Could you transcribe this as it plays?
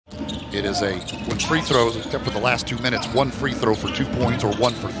It is when free throws, except for the last 2 minutes, 1 free throw for 2 points or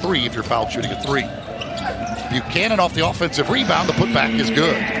 1 for 3 if you're foul shooting a 3. Buchanan off the offensive rebound. The putback is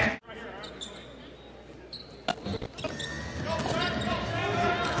good.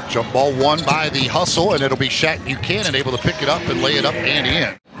 Jump ball won by the hustle, and it'll be Shaq Buchanan able to pick it up and lay it up and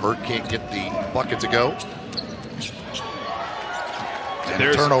in. Hurt can't get the bucket to go. And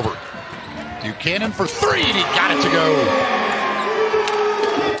a turnover. Buchanan for 3, and he got it to go.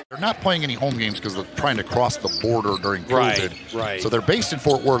 They're not playing any home games because they're trying to cross the border during COVID. Right. So they're based in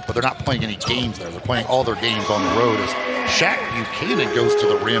Fort Worth, but they're not playing any games there. They're playing all their games on the road as Shaq Buchanan goes to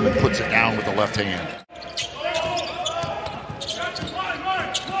the rim and puts it down with the left hand.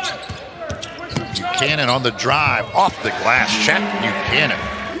 Buchanan on the drive, off the glass, Shaq Buchanan.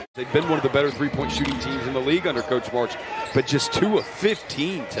 They've been one of the better three-point shooting teams in the league under Coach March, but just 2 of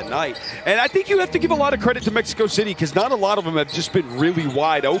 15 tonight. And I think you have to give a lot of credit to Mexico City because not a lot of them have just been really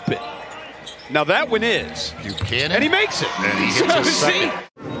wide open. Now that one is. Buchanan. And he makes it. And he hits his second.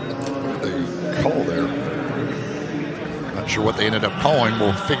 The call there. Not sure what they ended up calling.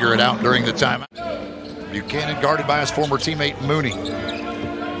 We'll figure it out during the timeout. Buchanan guarded by his former teammate Mooney.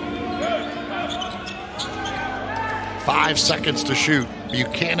 5 seconds to shoot.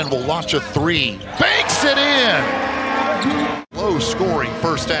 Buchanan will launch a 3. Banks it in! Low scoring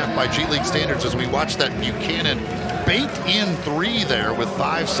first half by G League standards as we watch that Buchanan baked in 3 there with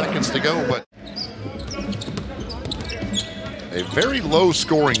 5 seconds to go, but a very low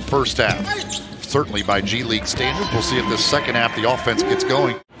scoring first half. Certainly by G League standards. We'll see if this second half the offense gets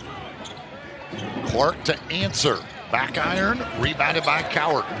going. Clark to answer. Back iron, rebounded by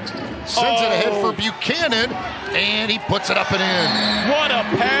Cowart. Sends it ahead for Buchanan, and he puts it up and in. What a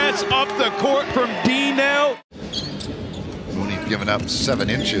pass up the court from Dino. Mooney's given up 7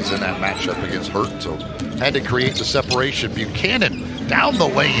 inches in that matchup against Hurt, so had to create the separation. Buchanan down the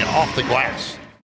lane, off the glass.